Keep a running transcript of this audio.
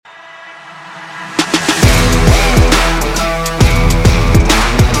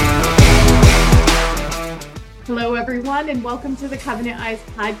everyone, and welcome to the Covenant Eyes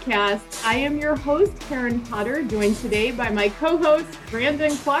podcast. I am your host, Karen Potter, joined today by my co-host,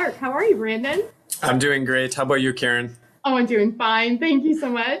 Brandon Clark. How are you, Brandon? I'm doing great. How about you, Karen? Oh, I'm doing fine. Thank you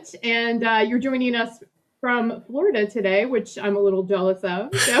so much. And you're joining us from Florida today, which I'm a little jealous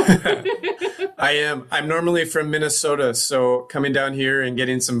of. So. I am. I'm normally from Minnesota, so coming down here and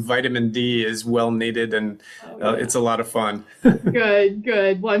getting some vitamin D is well needed, and it's a lot of fun.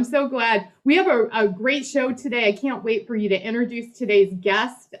 Good. Well, I'm so glad. We have a great show today. I can't wait for you to introduce today's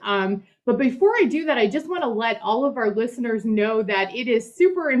guest. But before I do that, I just want to let all of our listeners know that it is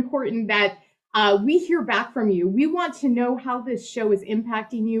super important that we hear back from you. We want to know how this show is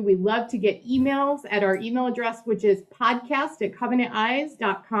impacting you. We love to get emails at our email address, which is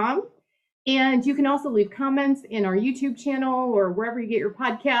podcast@covenanteyes.com. And you can also leave comments in our YouTube channel or wherever you get your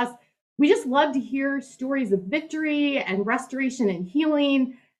podcasts. We just love to hear stories of victory and restoration and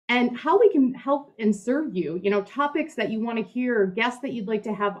healing and how we can help and serve you. You know, topics that you want to hear, guests that you'd like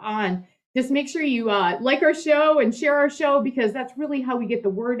to have on. Just make sure you like our show and share our show, because that's really how we get the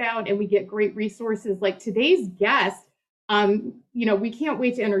word out and we get great resources like today's guest. We can't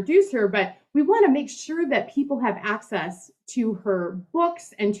wait to introduce her, but we want to make sure that people have access to her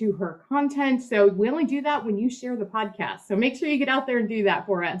books and to her content. So we only do that when you share the podcast. So make sure you get out there and do that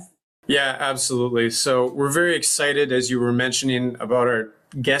for us. Yeah, absolutely. So we're very excited, as you were mentioning, about our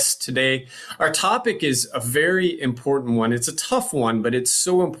guest today. Our topic is a very important one. It's a tough one, but it's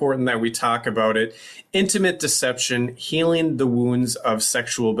so important that we talk about it. Intimate deception, healing the wounds of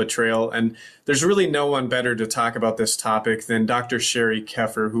sexual betrayal. And there's really no one better to talk about this topic than Dr. Sheri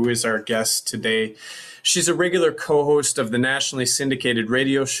Keffer, who is our guest today. She's a regular co-host of the nationally syndicated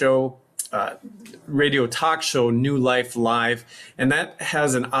radio talk show New Life Live, and that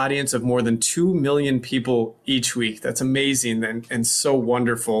has an audience of more than 2 million people each week. That's amazing and so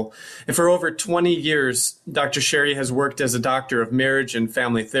wonderful. And for over 20 years, Dr. Sheri has worked as a doctor of marriage and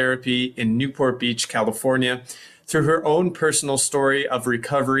family therapy in Newport Beach, California. Through her own personal story of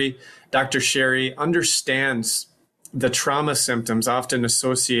recovery, Dr. Sheri understands the trauma symptoms often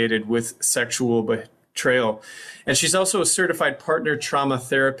associated with sexual betrayal. And she's also a certified partner trauma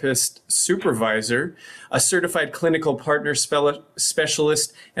therapist supervisor, a certified clinical partner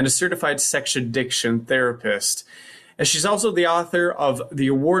specialist, and a certified sex addiction therapist. And she's also the author of the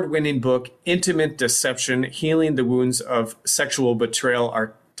award-winning book, Intimate Deception, Healing the Wounds of Sexual Betrayal,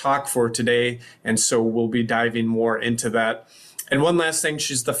 our talk for today. And so we'll be diving more into that. And one last thing,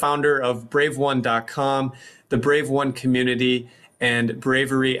 she's the founder of BraveOne.com, the Brave One community, and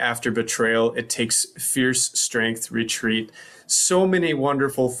Bravery After Betrayal. It takes fierce strength retreat. So many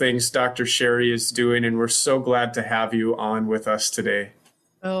wonderful things Dr. Sheri is doing, and we're so glad to have you on with us today.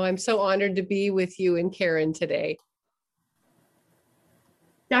 Oh, I'm so honored to be with you and Karen today.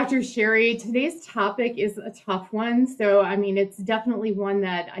 Dr. Sheri, today's topic is a tough one. So, it's definitely one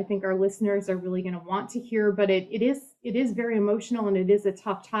that I think our listeners are really going to want to hear, but it is very emotional and it is a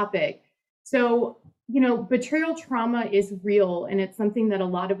tough topic. So, betrayal trauma is real, and it's something that a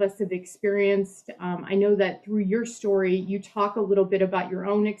lot of us have experienced. I know that through your story, you talk a little bit about your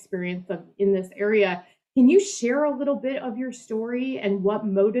own experience in this area. Can you share a little bit of your story and what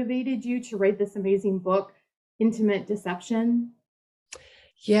motivated you to write this amazing book, Intimate Deception?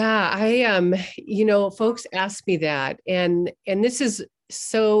 Yeah, folks ask me that, and this is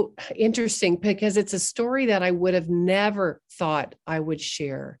so interesting because it's a story that I would have never thought I would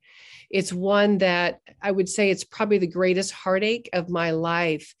share. It's one that I would say it's probably the greatest heartache of my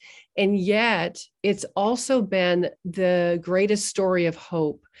life. And yet it's also been the greatest story of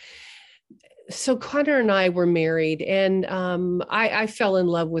hope. So Connor and I were married, and I fell in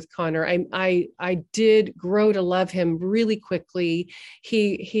love with Connor. I did grow to love him really quickly.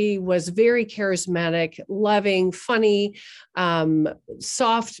 He was very charismatic, loving, funny,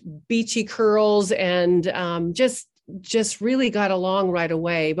 soft, beachy curls, and just really got along right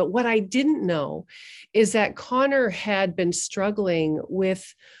away. But what I didn't know is that Connor had been struggling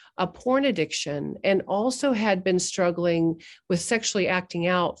with a porn addiction and also had been struggling with sexually acting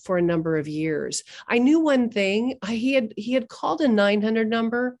out for a number of years. I knew one thing. He had called a 900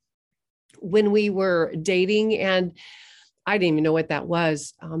 number when we were dating, and I didn't even know what that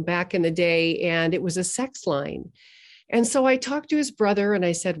was back in the day. And it was a sex line. And so I talked to his brother and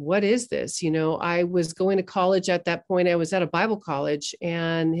I said, what is this? I was going to college at that point. I was at a Bible college,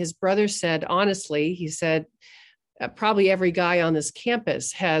 and his brother said, honestly, he said, probably every guy on this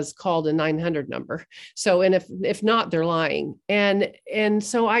campus has called a 900 number. So, and if not, they're lying. And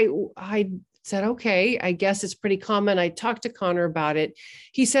so I said, okay, I guess it's pretty common. I talked to Connor about it.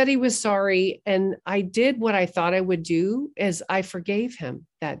 He said he was sorry. And I did what I thought I would do, is I forgave him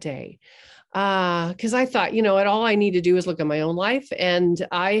that day. Because I thought, you know, all I need to do is look at my own life, and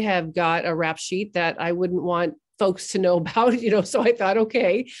I have got a rap sheet that I wouldn't want folks to know about, you know. So I thought,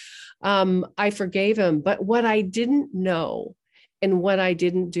 okay, I forgave him. But what I didn't know and what I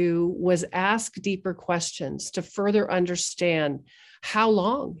didn't do was ask deeper questions to further understand how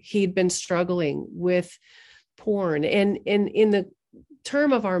long he'd been struggling with porn. And in the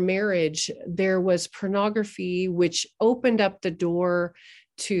term of our marriage, there was pornography, which opened up the door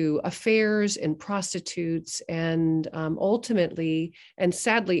to affairs and prostitutes, and ultimately and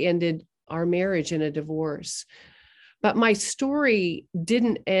sadly ended our marriage in a divorce. But my story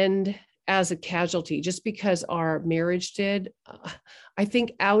didn't end as a casualty just because our marriage did. I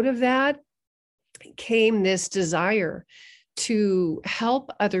think out of that came this desire to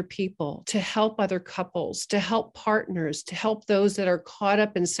help other people, to help other couples, to help partners, to help those that are caught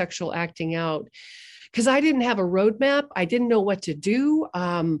up in sexual acting out. Because I didn't have a roadmap. I didn't know what to do.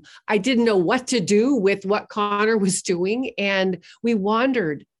 I didn't know what to do with what Connor was doing. And we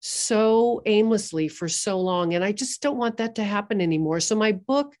wandered so aimlessly for so long. And I just don't want that to happen anymore. So my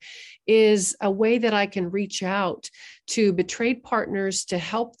book is a way that I can reach out to betrayed partners to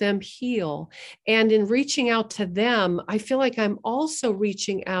help them heal. And in reaching out to them, I feel like I'm also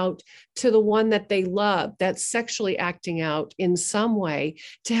reaching out to the one that they love that's sexually acting out in some way,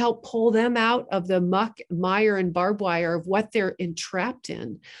 to help pull them out of the muck, mire, and barbed wire of what they're entrapped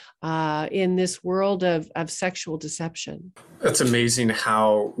in this world of sexual deception. That's amazing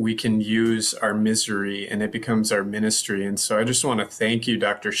how we can use our misery and it becomes our ministry. And so I just want to thank you,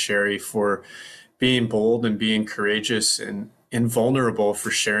 Dr. Sheri, for being bold and being courageous and vulnerable, for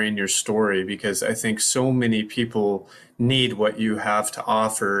sharing your story, because I think so many people need what you have to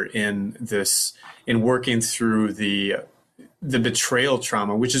offer in working through the betrayal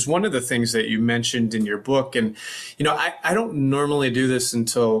trauma, which is one of the things that you mentioned in your book. And, you know, I don't normally do this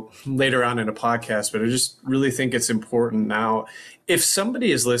until later on in a podcast, but I just really think it's important now. If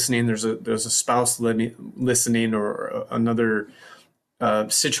somebody is listening, there's a spouse listening, or another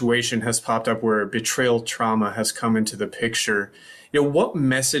situation has popped up where betrayal trauma has come into the picture, you know, what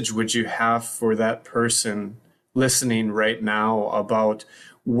message would you have for that person listening right now about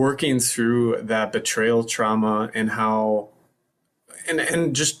working through that betrayal trauma and how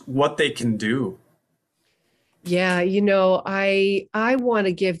and just what they can do? Yeah, you know, I want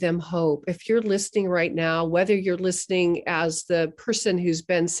to give them hope. If you're listening right now, whether you're listening as the person who's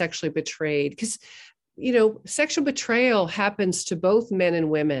been sexually betrayed, because you know, sexual betrayal happens to both men and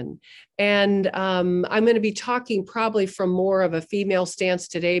women. And I'm going to be talking probably from more of a female stance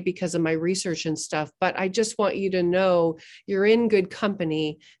today because of my research and stuff. But I just want you to know you're in good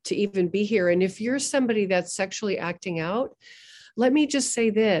company to even be here. And if you're somebody that's sexually acting out, let me just say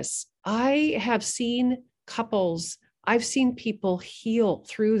this. I have seen couples, I've seen people heal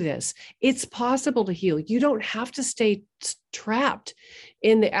through this. It's possible to heal. You don't have to stay trapped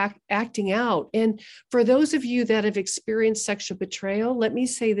in the acting out. And for those of you that have experienced sexual betrayal, let me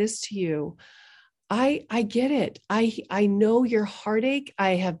say this to you. I get it. I know your heartache.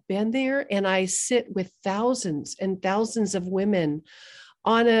 I have been there, and I sit with thousands and thousands of women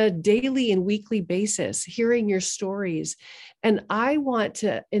on a daily and weekly basis, hearing your stories. And I want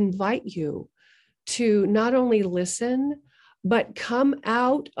to invite you to not only listen, but come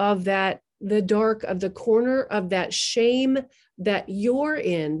out of the dark of the corner of that shame that you're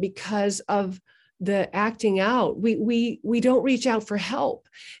in because of the acting out. We don't reach out for help,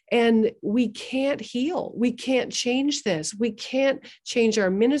 and we can't heal. We can't change this. We can't change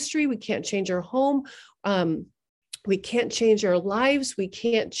our ministry. We can't change our home. We can't change our lives. We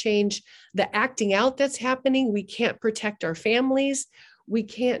can't change the acting out that's happening. We can't protect our families. We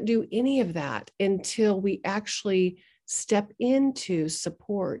can't do any of that until we actually step into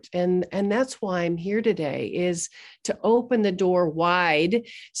support. And that's why I'm here today, is to open the door wide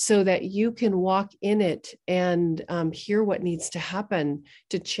so that you can walk in it and hear what needs to happen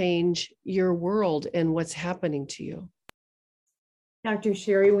to change your world and what's happening to you. Dr.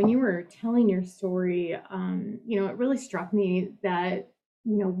 Sheri, when you were telling your story, you know, it really struck me that,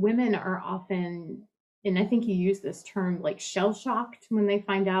 you know, women are often, and I think you use this term, like shell shocked when they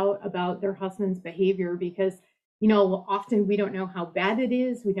find out about their husband's behavior, because, you know, often we don't know how bad it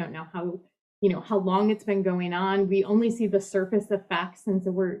is. We don't know how, you know, how long it's been going on. We only see the surface of facts. And so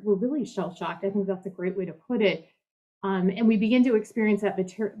we're really shell shocked. I think that's a great way to put it. And we begin to experience that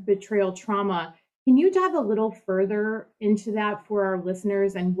betrayal trauma. Can you dive a little further into that for our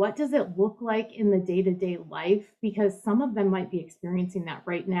listeners? And what does it look like in the day-to-day life? Because some of them might be experiencing that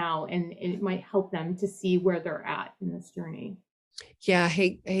right now, and it might help them to see where they're at in this journey. Yeah.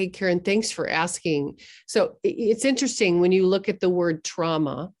 Hey, Karen, thanks for asking. So it's interesting when you look at the word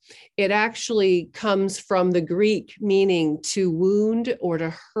trauma, it actually comes from the Greek meaning to wound or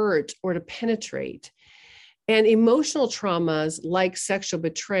to hurt or to penetrate. And emotional traumas like sexual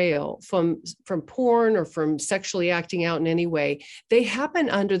betrayal from porn or from sexually acting out in any way, they happen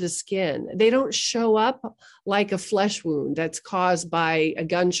under the skin. They don't show up like a flesh wound that's caused by a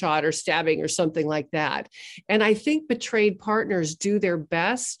gunshot or stabbing or something like that. And I think betrayed partners do their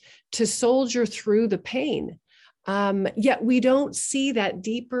best to soldier through the pain. Yet we don't see that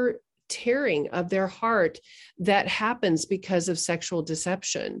deeper tearing of their heart that happens because of sexual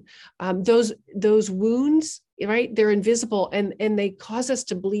deception. Those wounds, right? They're invisible and they cause us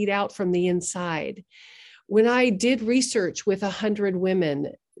to bleed out from the inside. When I did research with 100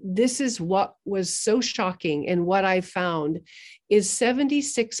 women, this is what was so shocking. And what I found is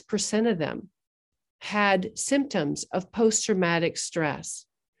 76% of them had symptoms of post-traumatic stress.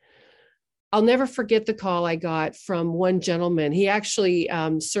 I'll never forget the call I got from one gentleman. He actually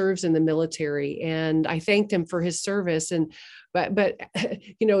serves in the military, and I thanked him for his service. But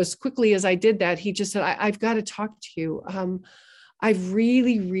as quickly as I did that, he just said, "I've got to talk to you. I've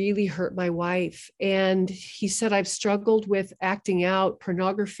really, really hurt my wife." And he said, "I've struggled with acting out,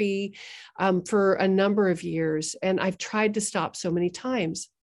 pornography, for a number of years, and I've tried to stop so many times."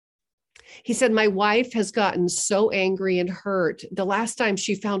 He said, "My wife has gotten so angry and hurt. The last time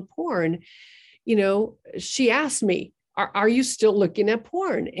she found porn, she asked me, are you still looking at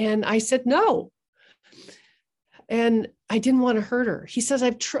porn?" And I said, "No." And I didn't want to hurt her. He says,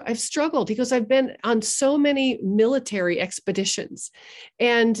 I've struggled. He goes, "I've been on so many military expeditions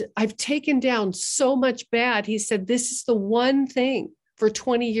and I've taken down so much bad." He said, "This is the one thing for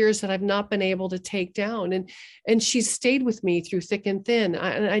 20 years that I've not been able to take down." And she's stayed with me through thick and thin.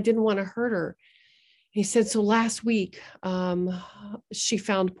 And I didn't want to hurt her. He said, "So last week, she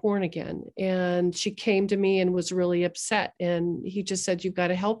found porn again and she came to me and was really upset. And he just said, 'You've got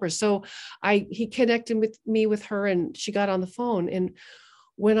to help her.' So he connected with me with her and she got on the phone. And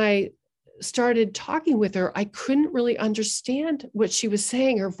when I started talking with her, I couldn't really understand what she was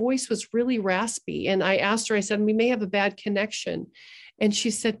saying. Her voice was really raspy. And I asked her, I said, 'We may have a bad connection.' And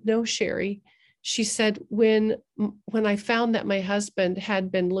she said, 'No, Sheri.' She said, when I found that my husband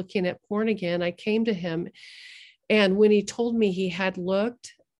had been looking at porn again, I came to him. And when he told me he had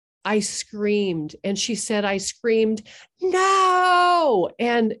looked, I screamed." And she said, "I screamed, 'No!'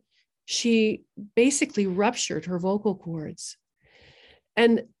 And she basically ruptured her vocal cords.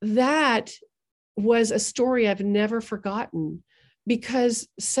 And that was a story I've never forgotten, because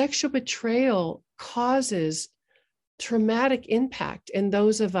sexual betrayal causes traumatic impact in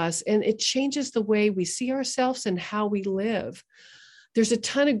those of us, and it changes the way we see ourselves and how we live. There's a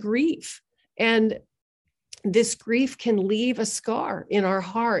ton of grief, and this grief can leave a scar in our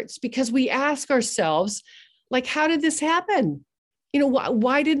hearts because we ask ourselves, like, how did this happen?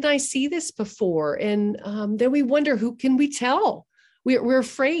 Why didn't I see this before? And then we wonder, who can we tell? We're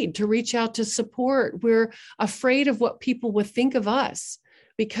afraid to reach out to support. We're afraid of what people would think of us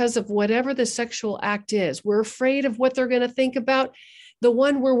because of whatever the sexual act is. We're afraid of what they're going to think about the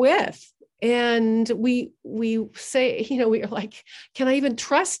one we're with. And we say, we're like, can I even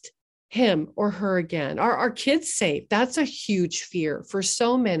trust him or her again? Are our kids safe? That's a huge fear for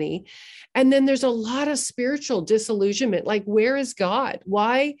so many. And then there's a lot of spiritual disillusionment. Like, where is God?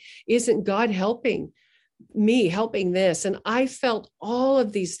 Why isn't God helping me, helping this? And I felt all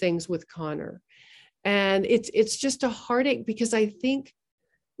of these things with Connor. And it's just a heartache, because I think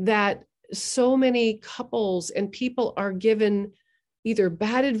that so many couples and people are given either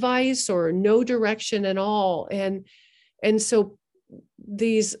bad advice or no direction at all. And so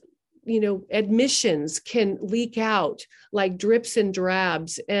these, admissions can leak out like drips and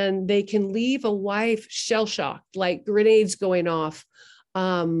drabs, and they can leave a wife shell-shocked, like grenades going off,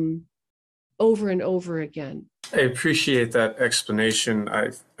 over and over again. I appreciate that explanation.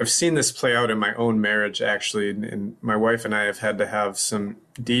 I've seen this play out in my own marriage, actually, and my wife and I have had to have some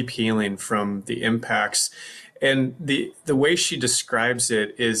deep healing from the impacts. And the way she describes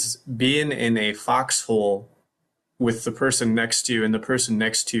it is being in a foxhole with the person next to you, and the person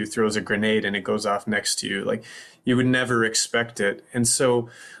next to you throws a grenade and it goes off next to you. Like, you would never expect it. And so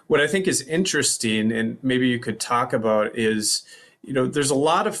what I think is interesting, and maybe you could talk about, is there's a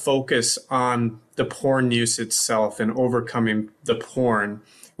lot of focus on the porn use itself and overcoming the porn,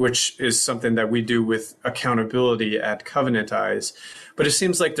 which is something that we do with accountability at Covenant Eyes. But it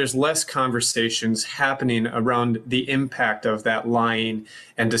seems like there's less conversations happening around the impact of that lying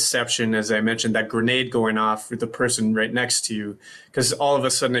and deception, as I mentioned, that grenade going off with the person right next to you, because all of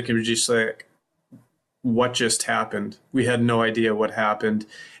a sudden it can be just like, what just happened. We had no idea what happened.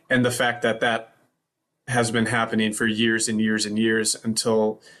 And the fact that that has been happening for years and years and years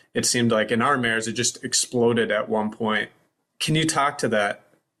until it seemed like in our marriage, it just exploded at one point. Can you talk to that?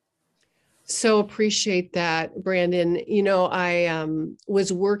 So appreciate that, Brandon. You know, I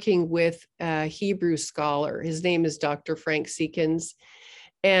was working with a Hebrew scholar. His name is Dr. Frank Seekins.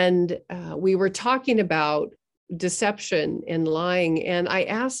 And we were talking about deception and lying. And I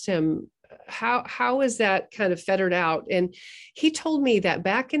asked him, how is that kind of fettered out? And he told me that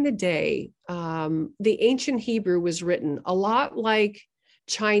back in the day, the ancient Hebrew was written a lot like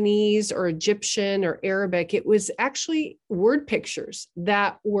Chinese or Egyptian or Arabic. It was actually word pictures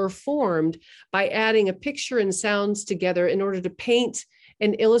that were formed by adding a picture and sounds together in order to paint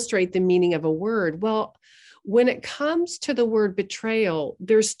and illustrate the meaning of a word. Well, when it comes to the word betrayal,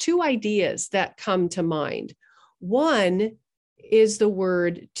 there's two ideas that come to mind. One is the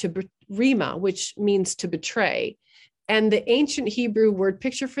word to rima, which means to betray. And the ancient Hebrew word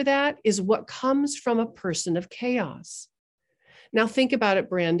picture for that is what comes from a person of chaos. Now think about it,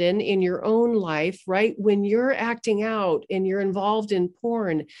 Brandon, in your own life, right? When you're acting out and you're involved in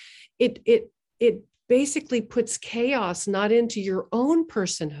porn, it basically puts chaos not into your own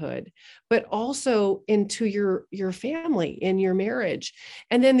personhood, but also into your family, in your marriage.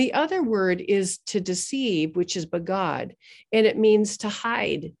 And then the other word is to deceive, which is bagad, and it means to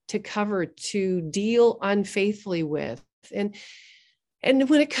hide, to cover, to deal unfaithfully with. And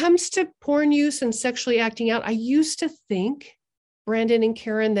when it comes to porn use and sexually acting out, I used to think, Brandon and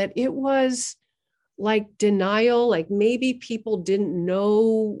Karen, that it was like denial, like maybe people didn't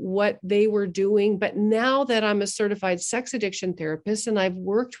know what they were doing. But now that I'm a certified sex addiction therapist and I've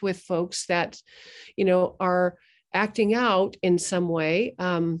worked with folks that, you know, are acting out in some way,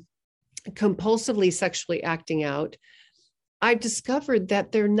 compulsively sexually acting out, I've discovered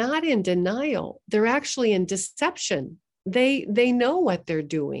that they're not in denial. They're actually in deception. They know what they're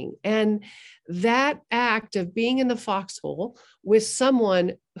doing. And that act of being in the foxhole with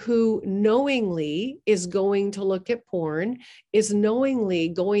someone who knowingly is going to look at porn, is knowingly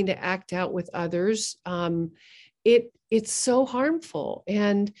going to act out with others, it's so harmful.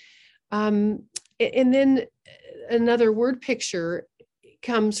 And then another word picture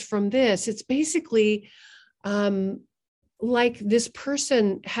comes from this. It's basically like this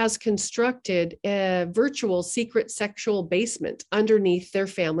person has constructed a virtual secret sexual basement underneath their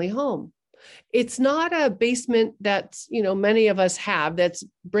family home. It's not a basement that's, you know, many of us have, that's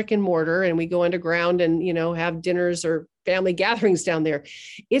brick and mortar and we go underground and, you know, have dinners or family gatherings down there.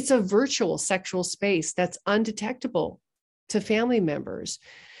 It's a virtual sexual space that's undetectable to family members.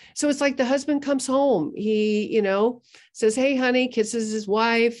 So it's like the husband comes home, he, you know, says, "Hey, honey," kisses his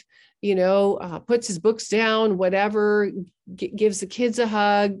wife, you know, puts his books down, whatever, gives the kids a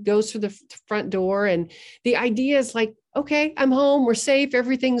hug, goes through the front door. And the idea is like, okay, I'm home, we're safe,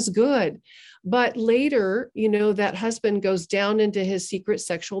 everything's good. But later, you know, that husband goes down into his secret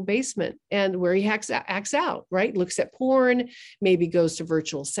sexual basement and where he acts out, right? Looks at porn, maybe goes to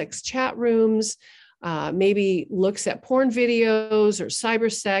virtual sex chat rooms, maybe looks at porn videos or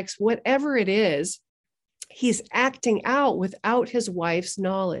cyber sex, whatever it is. He's acting out without his wife's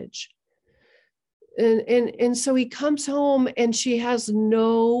knowledge. And so he comes home and she has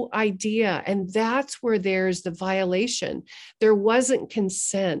no idea. And that's where there's the violation. There wasn't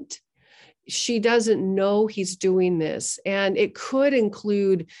consent. She doesn't know he's doing this. And it could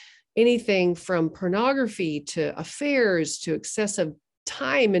include anything from pornography to affairs to excessive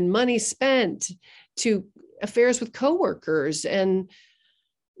time and money spent to affairs with coworkers and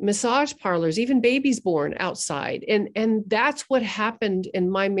massage parlors, even babies born outside. And that's what happened in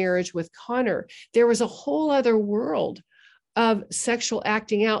my marriage with Connor. There was a whole other world of sexual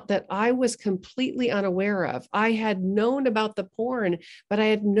acting out that I was completely unaware of. I had known about the porn, but I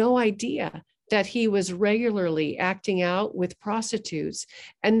had no idea that he was regularly acting out with prostitutes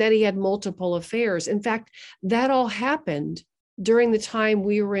and that he had multiple affairs. In fact, that all happened during the time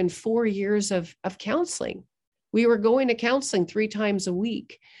we were in 4 years of counseling. We were going to counseling 3 times a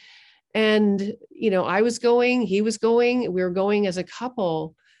week. And, you know, I was going, he was going, we were going as a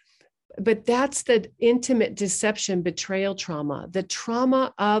couple. But that's the intimate deception, betrayal trauma, the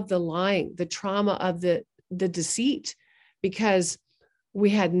trauma of the lying, the trauma of the deceit, because we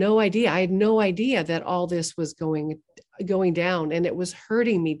had no idea. I had no idea that all this was going down, and it was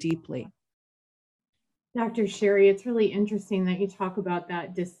hurting me deeply. Dr. Sheri, it's really interesting that you talk about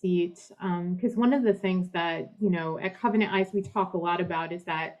that deceit, because one of the things that, you know, at Covenant Eyes, we talk a lot about is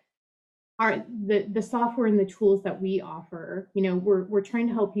that the software and the tools that we offer, you know, we're trying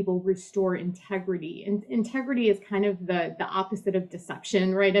to help people restore integrity. And integrity is kind of the opposite of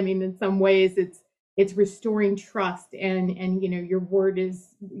deception, right? I mean, in some ways, it's restoring trust, and your word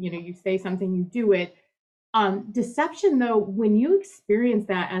is, you say something, you do it. Deception, though, when you experience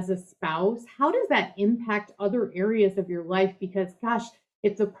that as a spouse, how does that impact other areas of your life? Because gosh,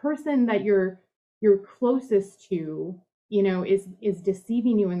 if the person that you're closest to, is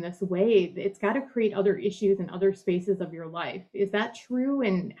deceiving you in this way, it's got to create other issues in other spaces of your life. Is that true?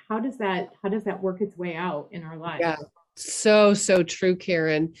 And how does that work its way out in our lives? Yeah. So true,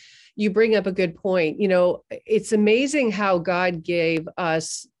 Karen. You bring up a good point. It's amazing how God gave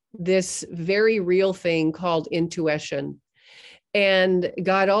us this very real thing called intuition. And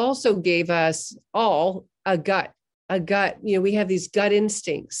God also gave us all a gut. We have these gut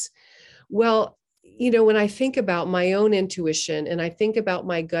instincts. Well, when I think about my own intuition and I think about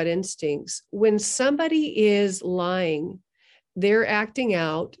my gut instincts, when somebody is lying, they're acting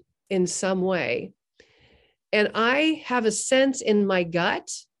out in some way. And I have a sense in my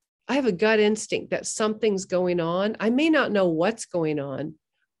gut, I have a gut instinct that something's going on. I may not know what's going on,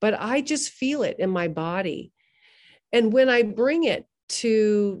 but I just feel it in my body. And when I bring it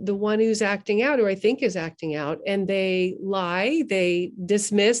to the one who's acting out, or I think is acting out, and they lie, they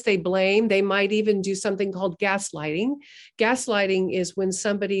dismiss, they blame, they might even do something called gaslighting. Gaslighting is when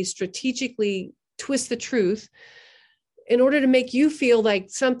somebody strategically twists the truth in order to make you feel like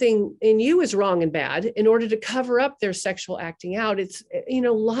something in you is wrong and bad, in order to cover up their sexual acting out. It's,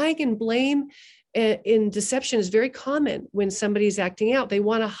 lying and blame in deception is very common when somebody's acting out. They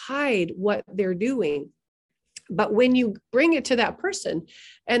want to hide what they're doing. But when you bring it to that person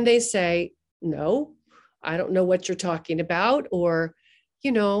and they say, no, I don't know what you're talking about, or,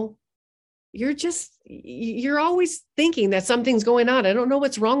 you're always thinking that something's going on. I don't know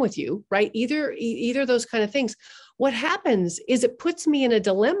what's wrong with you, right? Either those kind of things. What happens is it puts me in a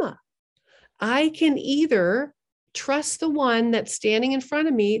dilemma. I can either trust the one that's standing in front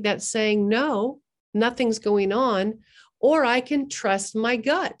of me that's saying, no, nothing's going on, or I can trust my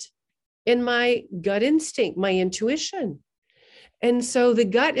gut and my gut instinct, my intuition. And so the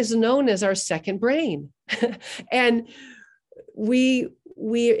gut is known as our second brain. And it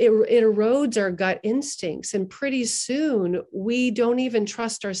erodes our gut instincts. And pretty soon we don't even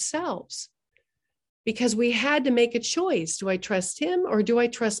trust ourselves because we had to make a choice. Do I trust him or do I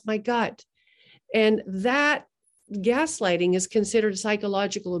trust my gut? And that gaslighting is considered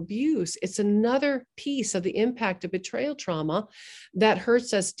psychological abuse. It's another piece of the impact of betrayal trauma that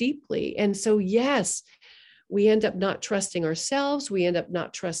hurts us deeply. And so, yes, we end up not trusting ourselves. We end up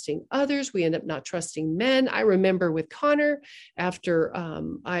not trusting others. We end up not trusting men. I remember with Connor, after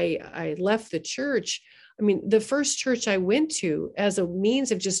I left the church, the first church I went to as a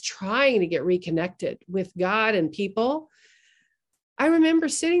means of just trying to get reconnected with God and people, I remember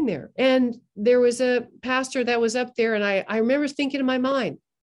sitting there and there was a pastor that was up there. And I remember thinking in my mind,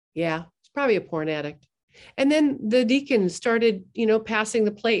 yeah, it's probably a porn addict. And then the deacon started, passing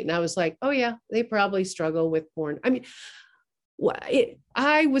the plate. And I was like, oh yeah, they probably struggle with porn.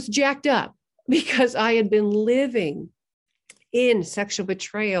 I was jacked up because I had been living in sexual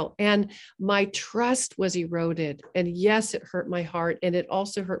betrayal and my trust was eroded. And yes, it hurt my heart. And it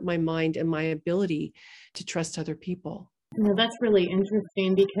also hurt my mind and my ability to trust other people. That's really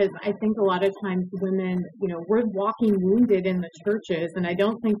interesting because I think a lot of times women, we're walking wounded in the churches, and I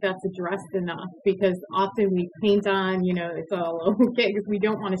don't think that's addressed enough because often we paint on, it's all okay because we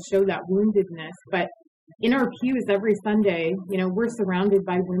don't want to show that woundedness. But in our pews every Sunday, we're surrounded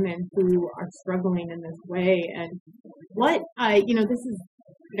by women who are struggling in this way. And what, this is,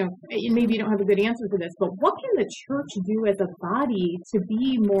 maybe you don't have a good answer for this, but what can the church do as a body to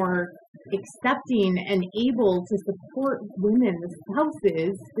be more accepting and able to support women, the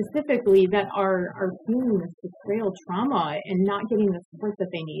spouses specifically, that are feeling this betrayal trauma and not getting the support that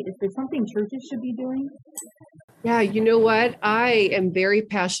they need? Is there something churches should be doing? Yeah, you know what? I am very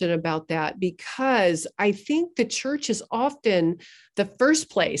passionate about that because I think the church is often the first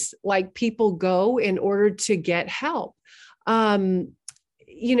place like people go in order to get help. I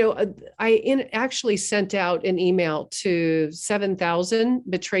actually sent out an email to 7,000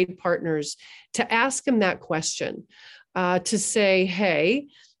 betrayed partners to ask them that question, to say, hey,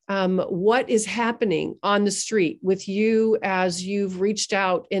 what is happening on the street with you as you've reached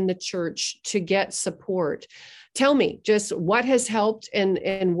out in the church to get support? Tell me just what has helped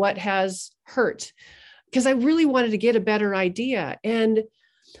and what has hurt, because I really wanted to get a better idea. And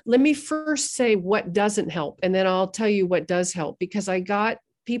let me first say what doesn't help, and then I'll tell you what does help, because I got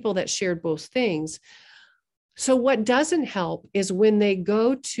people that shared both things. So what doesn't help is when they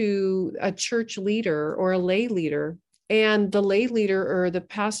go to a church leader or a lay leader and the lay leader or the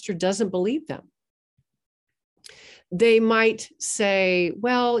pastor doesn't believe them. They might say,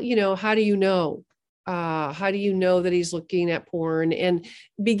 well, how do you know How do you know that he's looking at porn? And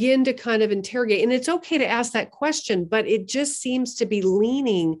begin to kind of interrogate. And it's okay to ask that question, but it just seems to be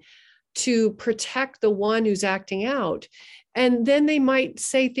leaning to protect the one who's acting out. And then they might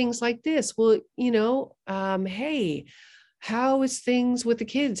say things like this, well, hey, how is things with the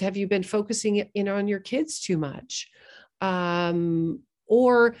kids? Have you been focusing in on your kids too much?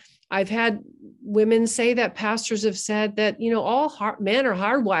 Or I've had women say that pastors have said that, all men are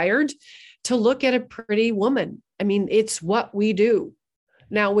hardwired to look at a pretty woman. I mean, it's what we do.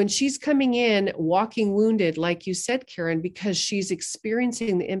 Now, when she's coming in walking wounded, like you said, Karen, because she's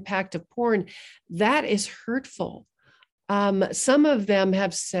experiencing the impact of porn, that is hurtful. Some of them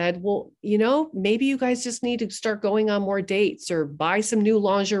have said, well, maybe you guys just need to start going on more dates or buy some new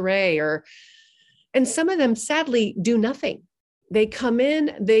lingerie, and some of them sadly do nothing. They come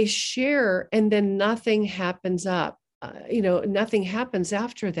in, they share, and then nothing happens nothing happens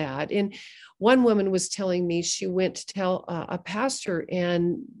after that. And one woman was telling me she went to tell a pastor,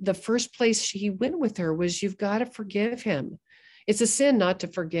 and the first place she went with her was, you've got to forgive him. It's a sin not to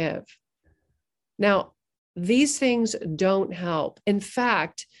forgive. Now, these things don't help. In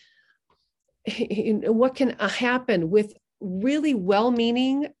fact, what can happen with really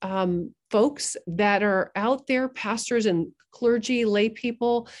well-meaning folks that are out there, pastors and clergy, lay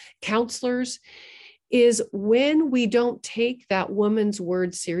people, counselors, is when we don't take that woman's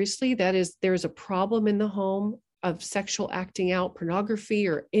word seriously, that is, there's a problem in the home of sexual acting out, pornography,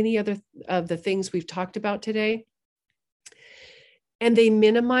 or any other of the things we've talked about today, and they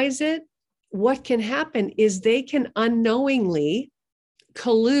minimize it, what can happen is they can unknowingly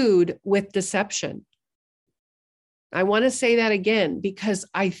collude with deception. I want to say that again, because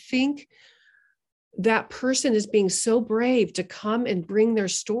I think that person is being so brave to come and bring their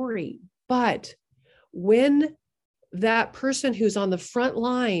story. But when that person who's on the front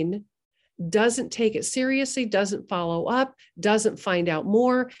line doesn't take it seriously, doesn't follow up, doesn't find out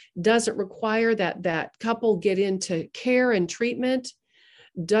more, doesn't require that couple get into care and treatment,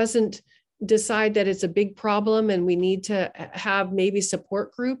 doesn't decide that it's a big problem and we need to have maybe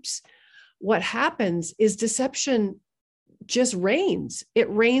support groups, what happens is deception just reigns. It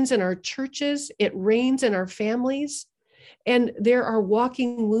reigns in our churches. It reigns in our families. And there are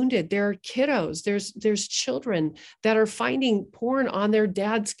walking wounded. There are kiddos. There's children that are finding porn on their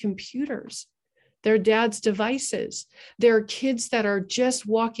dad's computers, their dad's devices. There are kids that are just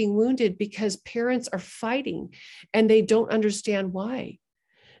walking wounded because parents are fighting and they don't understand why.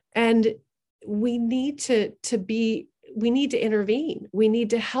 And we need to intervene. We need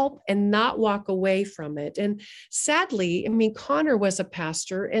to help and not walk away from it. And sadly, Connor was a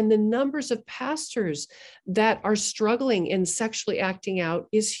pastor, and the numbers of pastors that are struggling in sexually acting out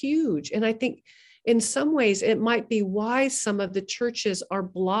is huge. And I think in some ways it might be why some of the churches are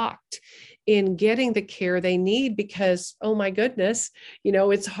blocked in getting the care they need, because, oh my goodness,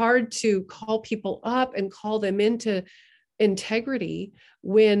 it's hard to call people up and call them into integrity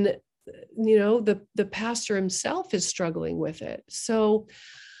when the pastor himself is struggling with it. So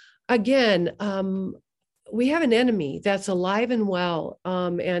again, we have an enemy that's alive and well,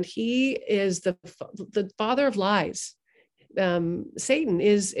 and he is the father of lies. Satan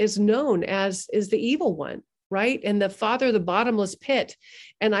is known as the evil one, right? And the father of the bottomless pit.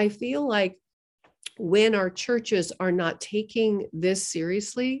 And I feel like when our churches are not taking this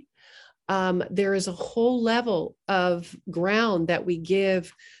seriously, there is a whole level of ground that we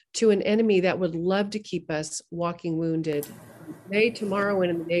give to an enemy that would love to keep us walking wounded today, tomorrow, and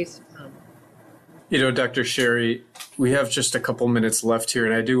in the days to come. Dr. Sheri, we have just a couple minutes left here,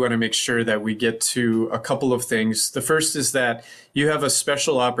 and I do want to make sure that we get to a couple of things. The first is that you have a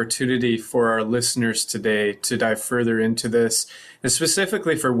special opportunity for our listeners today to dive further into this, and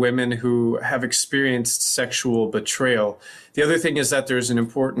specifically for women who have experienced sexual betrayal. The other thing is that there's an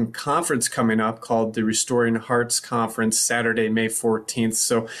important conference coming up called the Restoring Hearts Conference, Saturday, May 14th.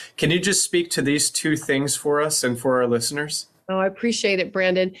 So can you just speak to these two things for us and for our listeners? Oh, I appreciate it,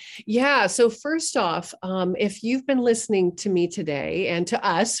 Brandon. Yeah. So first off, if you've been listening to me today and to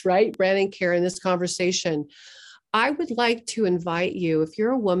us, right, Brandon and Karen, this conversation, I would like to invite you, if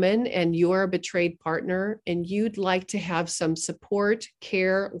you're a woman and you're a betrayed partner and you'd like to have some support,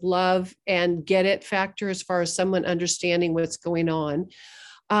 care, love, and get it factor as far as someone understanding what's going on.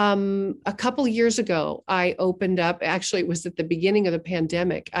 A couple of years ago, I opened up, actually it was at the beginning of the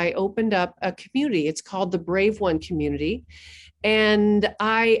pandemic, I opened up a community. It's called the Brave One Community. And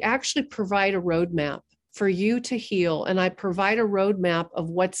I actually provide a roadmap for you to heal. And I provide a roadmap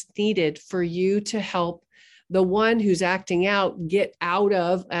of what's needed for you to help the one who's acting out get out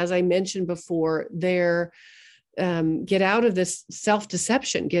of, as I mentioned before, their get out of this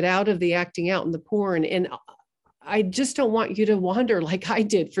self-deception, get out of the acting out and the porn. And I just don't want you to wander like I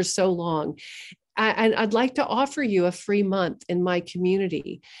did for so long. And I'd like to offer you a free month in my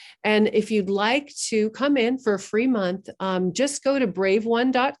community. And if you'd like to come in for a free month, just go to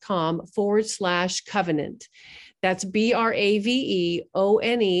braveone.com/covenant. That's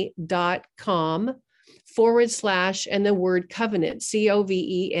BRAVEONE.com / and the word covenant,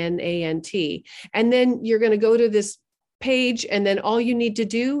 COVENANT. And then you're going to go to this page, and then all you need to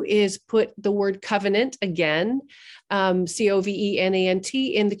do is put the word covenant again, COVENANT,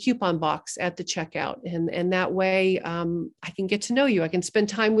 in the coupon box at the checkout. And that way I can get to know you. I can spend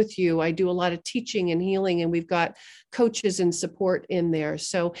time with you. I do a lot of teaching and healing, and we've got coaches and support in there.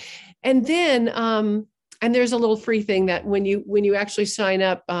 So, and then, and there's a little free thing that when you actually sign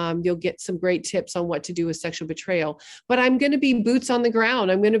up, you'll get some great tips on what to do with sexual betrayal. But I'm going to be boots on the ground.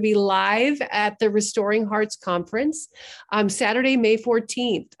 I'm going to be live at the Restoring Hearts Conference Saturday, May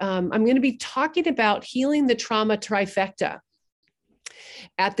 14th. I'm going to be talking about healing the trauma trifecta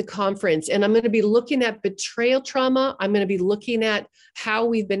at the conference. And I'm going to be looking at betrayal trauma. I'm going to be looking at how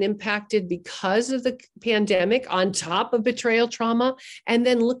we've been impacted because of the pandemic on top of betrayal trauma, and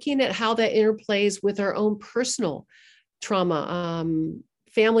then looking at how that interplays with our own personal trauma,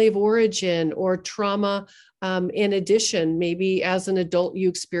 family of origin, or trauma. In addition, maybe as an adult, you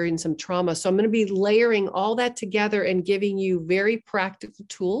experience some trauma. So I'm going to be layering all that together and giving you very practical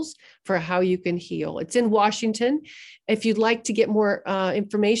tools for how you can heal. It's in Washington. If you'd like to get more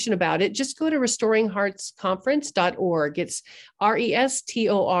information about it, just go to restoringheartsconference.org. It's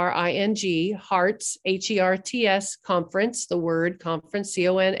RESTORING, Hearts, HERTS, conference, the word conference,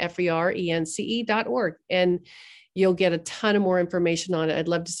 CONFRENCE.org. And you'll get a ton of more information on it. I'd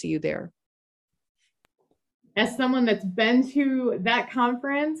love to see you there. As someone that's been to that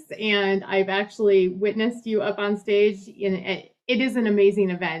conference, and I've actually witnessed you up on stage, it is an amazing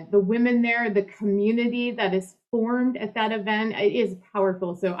event. The women there, the community that is formed at that event, it is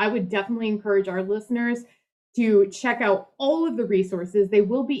powerful. So I would definitely encourage our listeners to check out all of the resources. They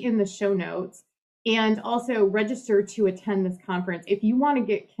will be in the show notes, and also register to attend this conference. If you want to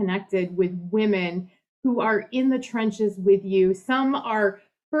get connected with women who are in the trenches with you, some are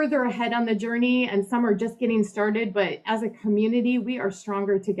further ahead on the journey and some are just getting started, but as a community, we are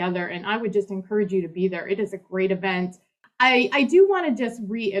stronger together. And I would just encourage you to be there. It is a great event. I do want to just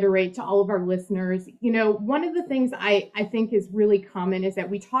reiterate to all of our listeners, one of the things I think is really common is that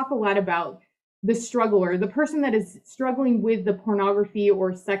we talk a lot about the struggler, the person that is struggling with the pornography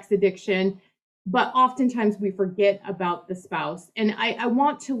or sex addiction, but oftentimes we forget about the spouse. And I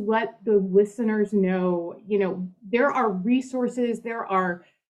want to let the listeners know, there are resources, there are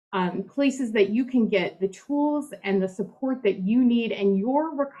places that you can get the tools and the support that you need, and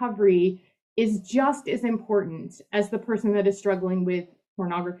your recovery is just as important as the person that is struggling with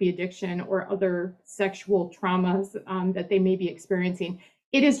pornography addiction or other sexual traumas that they may be experiencing.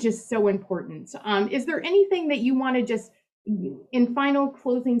 It is just so important. Is there anything that you want to just, in final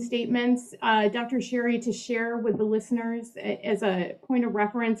closing statements, Dr. Sheri, to share with the listeners as a point of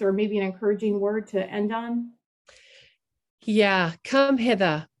reference, or maybe an encouraging word to end on? Yeah, come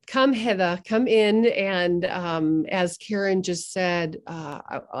hither. Come hither, come in. And as Karen just said,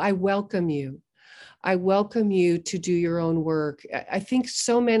 I welcome you. I welcome you to do your own work. I think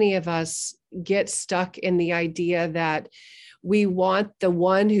so many of us get stuck in the idea that we want the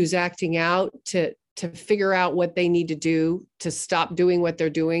one who's acting out to figure out what they need to do to stop doing what they're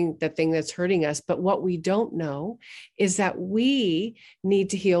doing, the thing that's hurting us. But what we don't know is that we need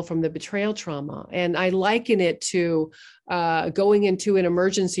to heal from the betrayal trauma. And I liken it to going into an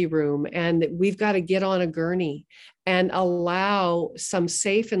emergency room, and we've got to get on a gurney and allow some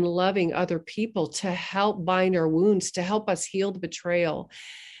safe and loving other people to help bind our wounds, to help us heal the betrayal.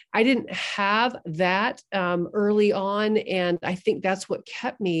 I didn't have that early on. And I think that's what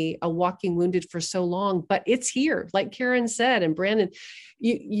kept me a walking wounded for so long, but it's here. Like Karen said, and Brandon,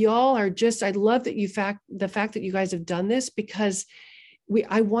 y'all are just, I love that the fact that you guys have done this, because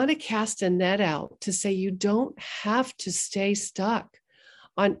I want to cast a net out to say, you don't have to stay stuck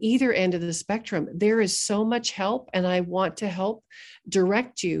on either end of the spectrum. There is so much help, and I want to help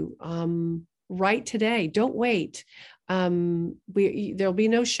direct you right today. Don't wait. There'll be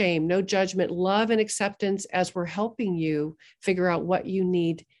no shame, no judgment, love and acceptance as we're helping you figure out what you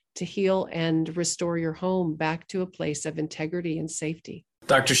need to heal and restore your home back to a place of integrity and safety.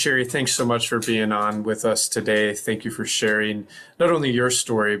 Dr. Sheri, thanks so much for being on with us today. Thank you for sharing not only your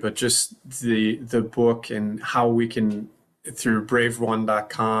story, but just the book and how we can, through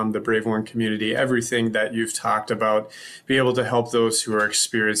braveone.com, the Brave One community, everything that you've talked about, be able to help those who are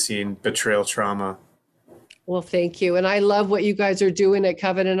experiencing betrayal trauma. Well, thank you. And I love what you guys are doing at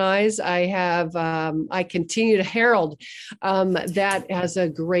Covenant Eyes. I continue to herald that as a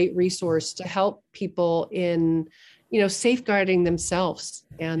great resource to help people in, safeguarding themselves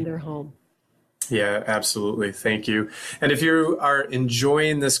and their home. Yeah, absolutely. Thank you. And if you are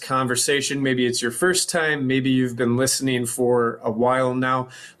enjoying this conversation, maybe it's your first time, maybe you've been listening for a while now,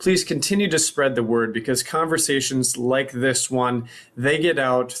 please continue to spread the word, because conversations like this one, they get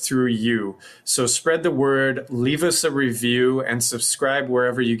out through you. So spread the word, leave us a review, and subscribe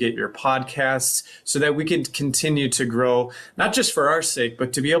wherever you get your podcasts so that we can continue to grow, not just for our sake,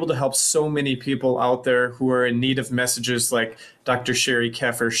 but to be able to help so many people out there who are in need of messages like Dr. Sheri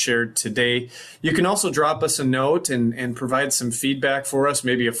Keffer shared today. You can also drop us a note and provide some feedback for us,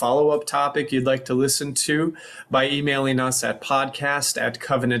 maybe a follow-up topic you'd like to listen to, by emailing us at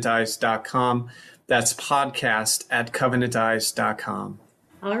podcast@covenanteyes.com. That's podcast@covenanteyes.com.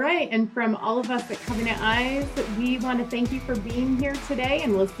 All right. And from all of us at Covenant Eyes, we want to thank you for being here today,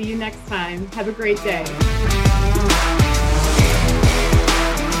 and we'll see you next time. Have a great day.